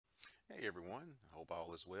Hey everyone, I hope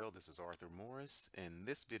all is well. This is Arthur Morris. In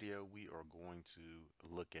this video, we are going to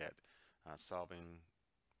look at solving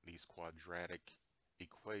these quadratic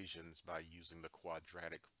equations by using the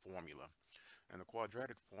quadratic formula. And the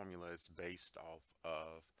quadratic formula is based off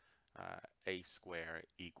of a squared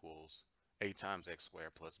equals a times x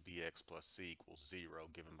squared plus bx plus c equals 0,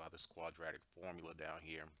 given by this quadratic formula down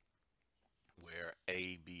here, where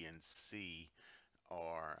a, b, and c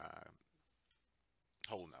are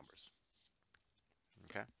whole numbers.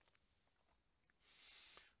 Okay.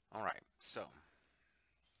 All right. So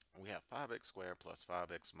we have 5x squared plus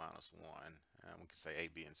 5x minus 1. And we can say a,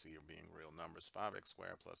 b, and c are being real numbers. 5x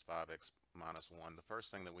squared plus 5x minus 1. The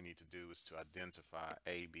first thing that we need to do is to identify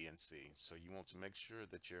a, b, and c. So you want to make sure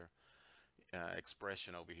that your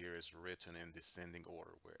expression over here is written in descending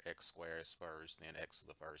order, where x squared is first, then x is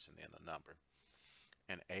the first, and then the number.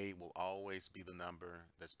 And a will always be the number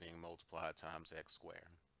that's being multiplied times x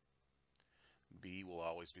squared. B will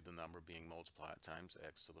always be the number being multiplied times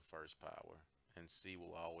x to the first power, and C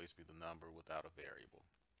will always be the number without a variable.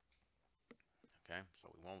 Okay, so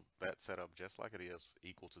we want that set up just like it is,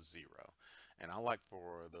 equal to 0. And I like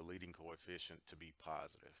for the leading coefficient to be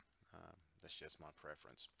positive. That's just my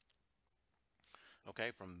preference.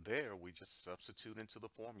 Okay, from there we just substitute into the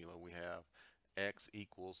formula. We have x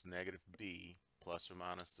equals negative b plus or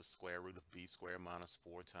minus the square root of b squared minus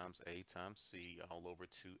 4 times a times c all over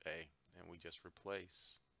 2a. And we just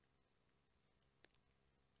replace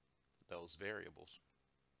those variables.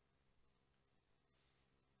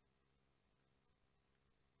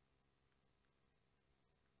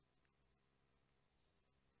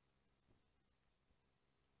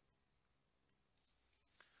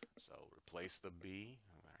 So replace the b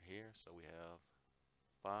right here. So we have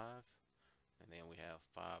 5, and then we have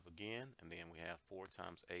 5 again, and then we have 4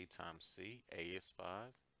 times a times c. A is 5.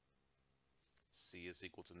 C is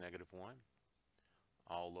equal to negative 1.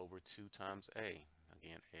 All over 2 times a.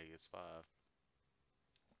 Again, a is 5.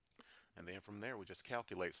 And then from there we just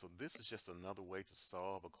calculate. So this is just another way to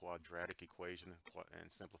solve a quadratic equation and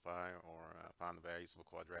simplify or find the values of a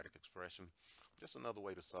quadratic expression. Just another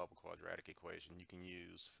way to solve a quadratic equation. You can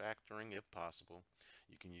use factoring if possible.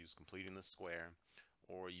 You can use completing the square,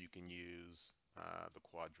 or you can use the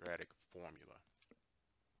quadratic formula.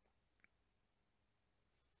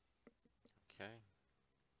 Okay.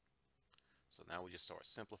 So now we just start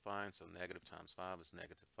simplifying. So negative times 5 is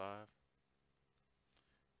negative 5.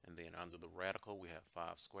 And then under the radical, we have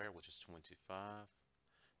 5 squared, which is 25.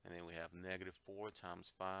 And then we have negative 4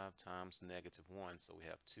 times 5 times negative 1. So we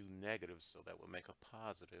have two negatives, so that would make a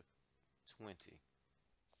positive 20.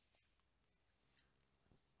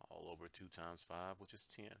 All over 2 times 5, which is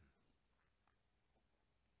 10.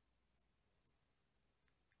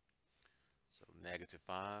 So negative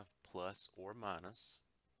 5 plus or minus.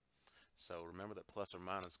 So remember that plus or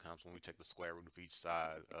minus comes when we take the square root of each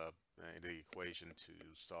side of the equation to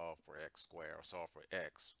solve for x squared, or solve for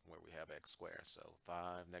x where we have x squared. So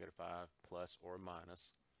 5, negative 5 plus or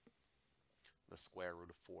minus the square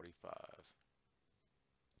root of 45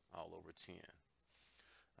 all over 10.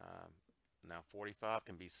 Now 45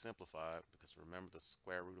 can be simplified because remember the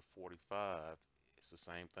square root of 45 is the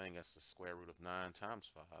same thing as the square root of 9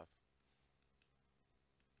 times 5.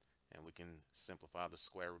 And we can simplify the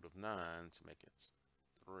square root of 9 to make it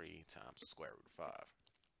 3 times the square root of 5.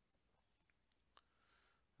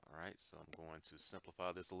 All right, so I'm going to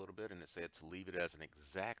simplify this a little bit, and it said to leave it as an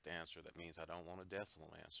exact answer. That means I don't want a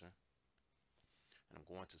decimal answer. And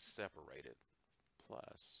I'm going to separate it,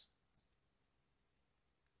 plus.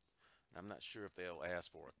 And I'm not sure if they'll ask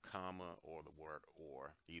for a comma or the word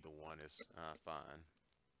or. Either one is fine.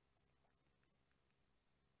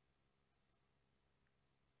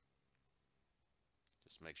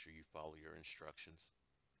 Just make sure you follow your instructions.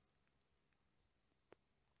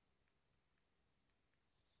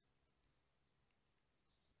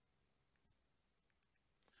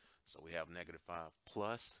 So we have negative 5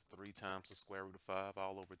 plus 3 times the square root of 5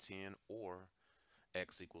 all over 10, or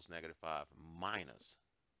x equals negative 5 minus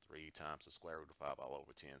 3 times the square root of 5 all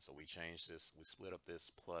over 10. So we change this, we split up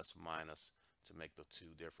this plus minus to make the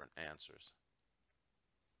two different answers.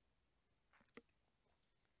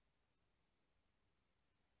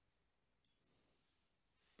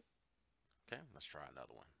 Okay, let's try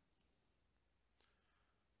another one.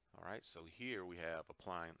 All right, so here we have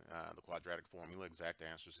applying the quadratic formula, exact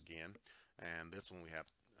answers again. And this one we have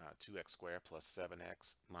 2x squared plus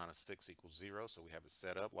 7x minus 6 equals 0. So we have it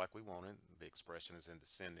set up like we wanted. The expression is in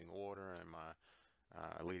descending order, and my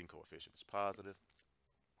leading coefficient is positive.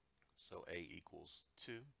 So a equals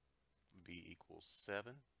 2, b equals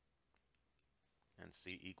 7, and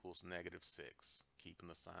c equals -6, keeping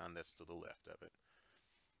the sign that's to the left of it.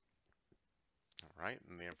 All right,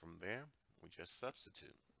 and then from there, we just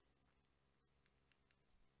substitute.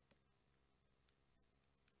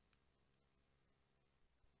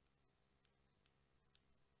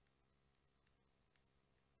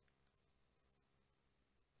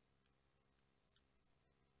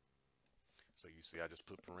 So you see I just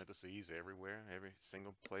put parentheses everywhere, every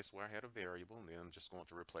single place where I had a variable, and then I'm just going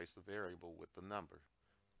to replace the variable with the number.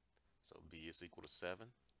 So b is equal to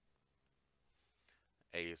 7,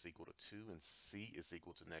 a is equal to 2, and c is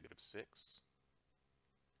equal to -6.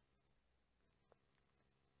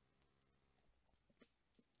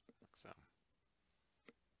 Like so.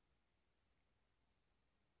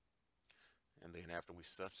 And then after we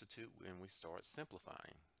substitute, then we start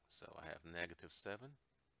simplifying. So I have -7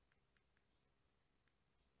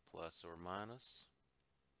 plus or minus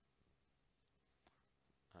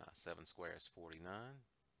 7 squared is 49.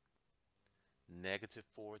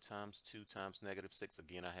 -4 times 2 times -6.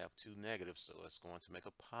 Again, I have two negatives, so it's going to make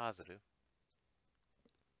a positive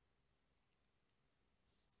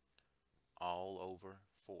all over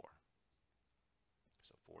 4.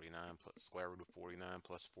 So 49 plus square root of 49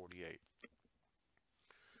 plus 48.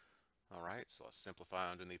 All right, so I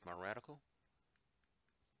simplify underneath my radical.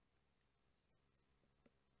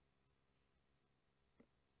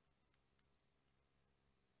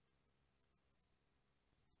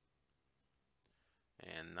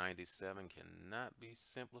 And 97 cannot be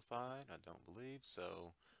simplified, I don't believe.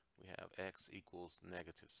 So we have x equals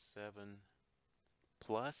 -7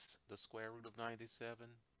 plus the square root of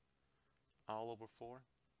 97 all over 4,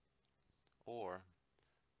 or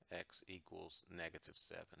x equals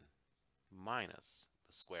 -7 minus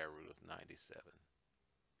the square root of 97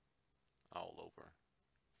 all over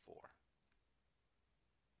 4.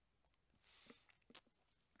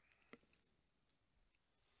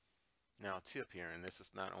 Now a tip here, and this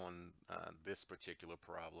is not on this particular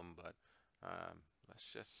problem, but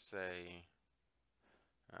let's just say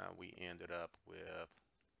we ended up with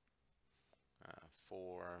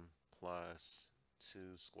 4 plus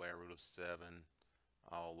 2 square root of 7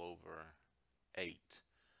 all over 8.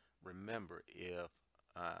 Remember, if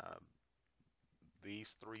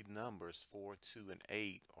these three numbers, 4, 2, and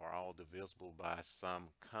 8, are all divisible by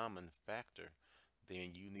some common factor,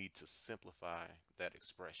 then you need to simplify that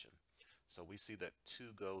expression. So we see that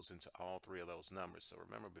 2 goes into all three of those numbers. So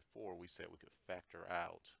remember before we said we could factor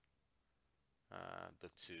out the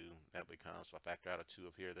 2. That becomes, if I factor out a 2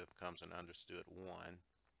 of here, that becomes an understood 1,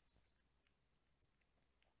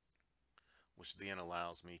 which then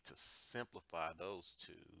allows me to simplify those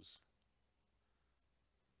 2's.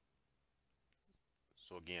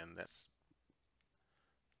 So again, that's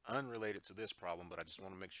unrelated to this problem, but I just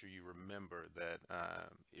want to make sure you remember that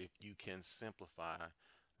if you can simplify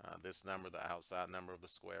this number, the outside number of the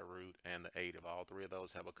square root, and the 8, if all three of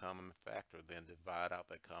those have a common factor, then divide out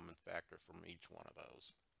that common factor from each one of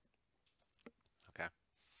those. Okay.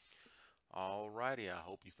 Alrighty, I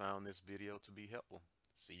hope you found this video to be helpful.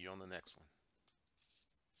 See you on the next one.